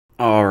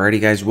Alrighty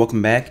guys,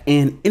 welcome back,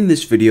 and in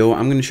this video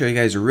I'm going to show you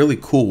guys a really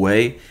cool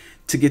way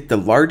to get the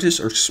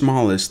largest or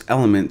smallest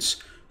elements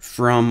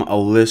from a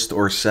list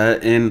or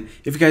set. And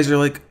if you guys are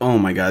like, oh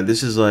my god,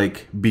 this is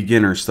like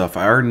beginner stuff,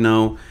 I already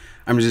know.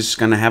 I'm just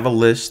going to have a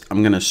list,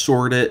 I'm going to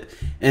sort it,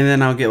 and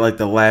then I'll get like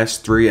the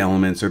last three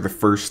elements or the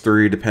first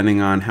three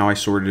depending on how I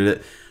sorted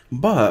it.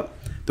 But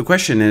the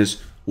question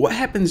is, what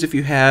happens if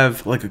you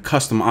have like a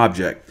custom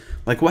object?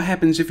 Like what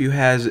happens if you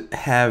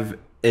have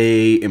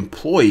a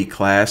employee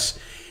class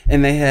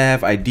and they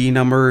have ID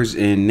numbers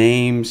and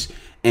names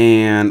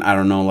and I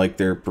don't know, like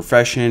their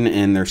profession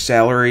and their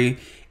salary,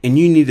 and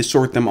you need to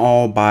sort them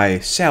all by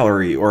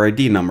salary or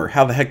ID number?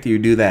 How the heck do you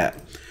do that?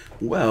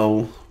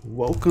 Well,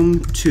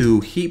 welcome to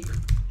heap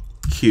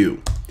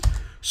queue.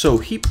 So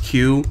heap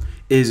queue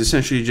is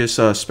essentially just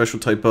a special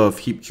type of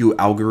heap queue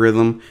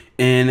algorithm,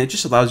 and it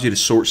just allows you to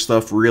sort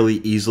stuff really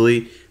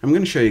easily. I'm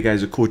going to show you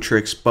guys a cool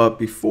tricks, but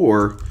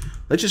before,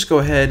 let's just go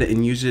ahead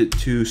and use it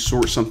to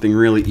sort something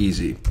really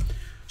easy.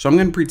 So I'm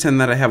going to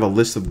pretend that I have a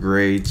list of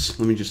grades.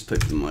 Let me just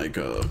type in like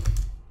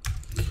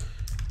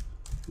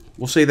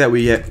we'll say that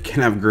we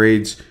can have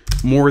grades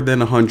more than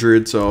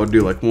 100. So I'll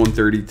do like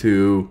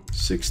 132,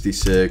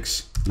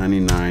 66,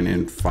 99,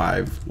 and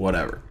 5,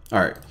 whatever.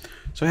 All right.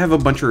 So I have a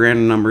bunch of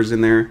random numbers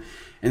in there,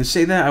 and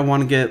say that I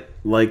want to get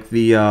like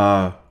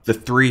the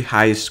three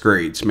highest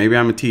grades. Maybe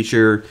I'm a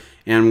teacher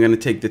and I'm going to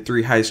take the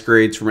three highest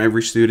grades from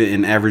every student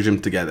and average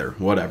them together,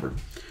 whatever.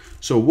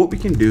 So what we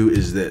can do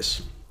is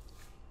this.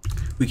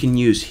 We can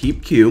use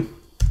heap queue,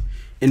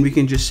 and we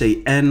can just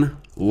say n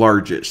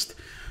largest.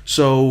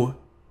 So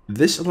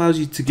this allows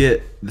you to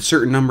get the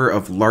certain number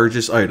of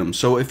largest items.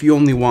 So if you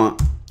only want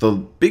the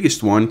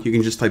biggest one, you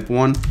can just type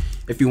 1.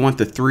 If you want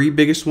the three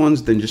biggest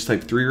ones, then just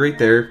type 3 right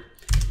there.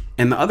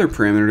 And the other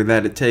parameter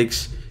that it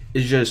takes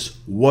is just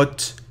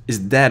what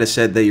is the data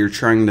set that you're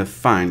trying to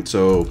find.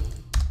 So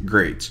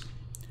grades.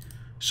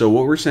 So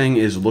what we're saying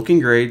is look in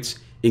grades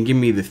and give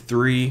me the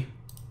three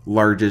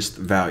largest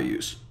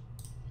values.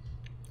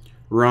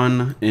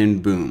 Run,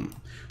 and boom.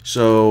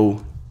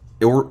 So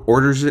it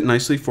orders it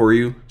nicely for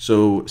you.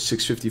 So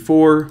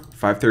 654,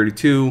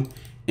 532,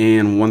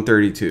 and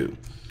 132.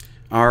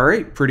 All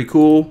right, pretty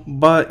cool.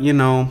 But you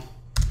know,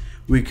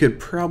 we could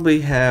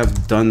probably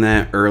have done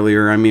that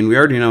earlier. I mean, we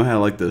already know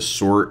how like the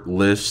sort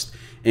list,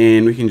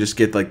 and we can just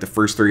get like the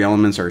first three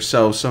elements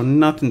ourselves. So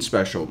nothing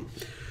special.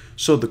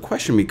 So the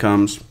question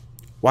becomes,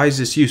 why is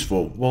this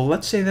useful? Well,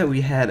 let's say that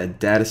we had a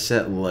data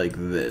set like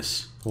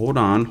this. Hold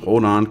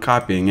on,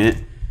 copying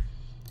it.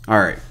 All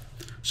right,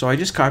 so I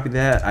just copied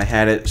that. I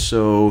had it,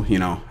 so you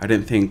know, I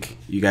didn't think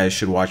you guys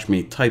should watch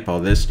me type all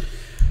this.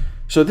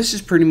 So this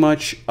is pretty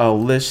much a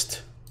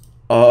list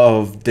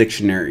of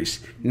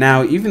dictionaries.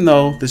 Now, even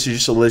though this is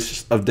just a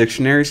list of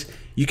dictionaries,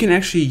 you can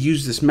actually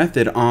use this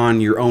method on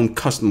your own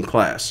custom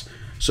class.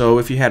 So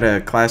if you had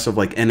a class of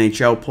like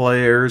NHL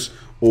players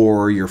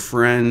or your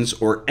friends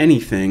or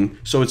anything,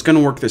 so it's going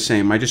to work the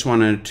same. I just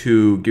wanted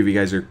to give you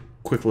guys a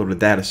quick little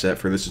data set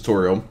for this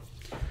tutorial.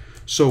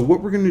 So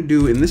what we're going to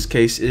do in this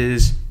case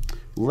is,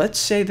 let's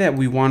say that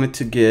we wanted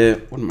to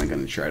get, what am I going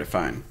to try to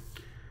find?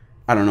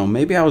 I don't know,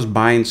 maybe I was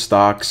buying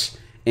stocks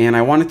and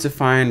I wanted to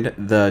find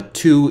the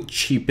two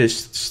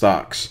cheapest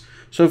stocks.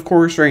 So of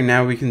course right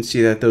now we can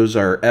see that those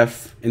are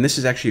F, and this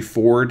is actually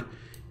Ford,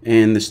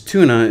 and this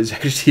tuna is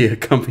actually a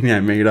company I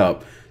made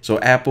up. So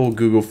Apple,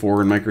 Google,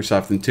 Ford,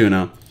 Microsoft, and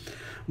tuna.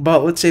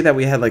 But let's say that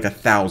we had like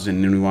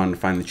 1,000 and we wanted to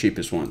find the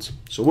cheapest ones.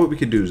 So what we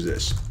could do is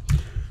this.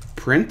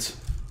 Print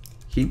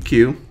heap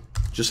queue,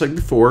 just like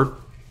before,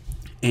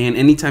 and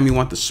anytime you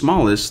want the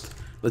smallest,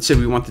 let's say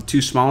we want the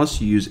two smallest,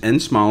 you use n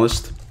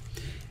smallest,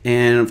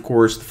 and of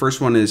course the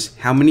first one is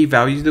how many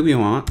values do we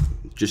want,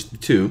 just the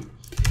two,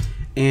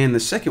 and the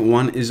second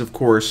one is of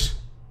course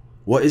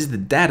what is the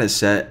data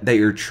set that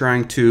you're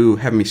trying to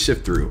have me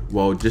sift through.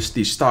 Well, just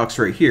these stocks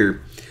right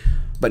here.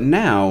 But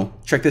now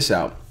check this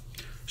out.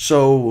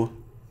 So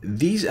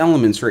these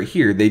elements right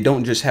here, they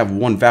don't just have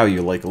one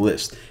value like a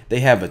list. They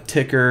have a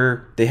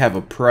ticker, they have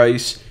a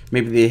price,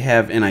 maybe they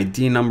have an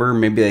ID number,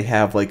 maybe they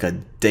have like a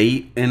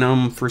date in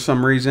them for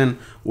some reason,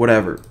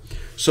 whatever.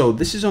 So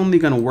this is only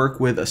going to work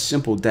with a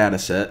simple data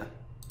set.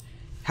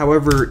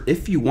 However,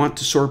 if you want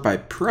to sort by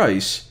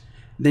price,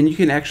 then you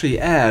can actually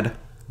add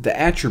the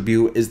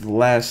attribute is the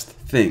last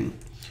thing.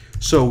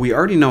 So we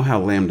already know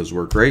how lambdas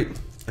work, right?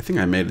 I think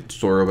I made a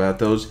tutorial about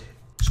those.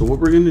 So what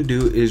we're going to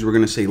do is we're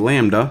going to say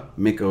lambda,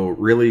 make a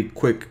really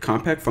quick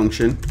compact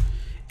function,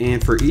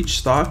 and for each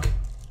stock,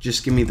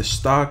 just give me the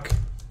stock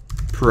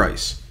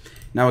price.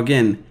 Now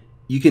again,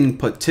 you can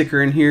put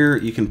ticker in here,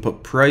 you can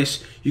put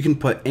price, you can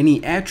put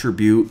any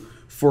attribute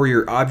for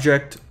your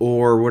object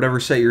or whatever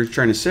set you're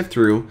trying to sift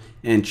through,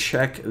 and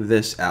check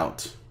this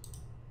out.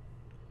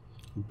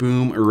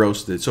 Boom,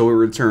 roasted. So it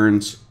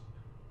returns,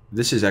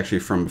 this is actually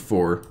from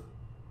before,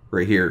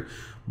 right here,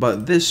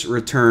 but this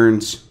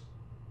returns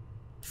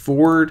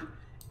Ford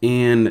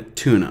and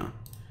tuna.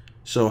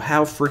 So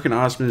how freaking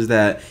awesome is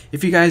that?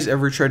 If you guys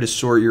ever tried to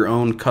sort your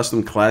own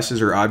custom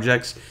classes or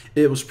objects,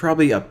 it was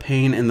probably a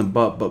pain in the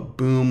butt, but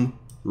boom,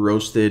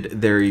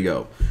 roasted, there you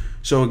go.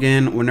 So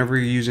again, whenever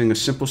you're using a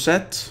simple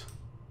set,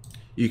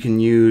 you can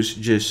use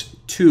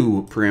just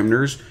 2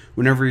 parameters.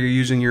 Whenever you're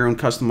using your own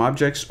custom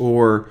objects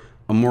or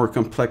a more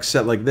complex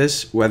set like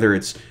this, whether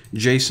it's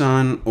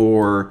JSON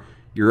or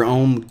your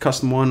own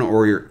custom one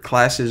or your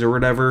classes or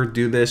whatever,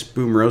 do this.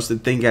 Boom,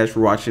 roasted. Thank you guys for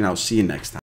watching. I'll see you next time.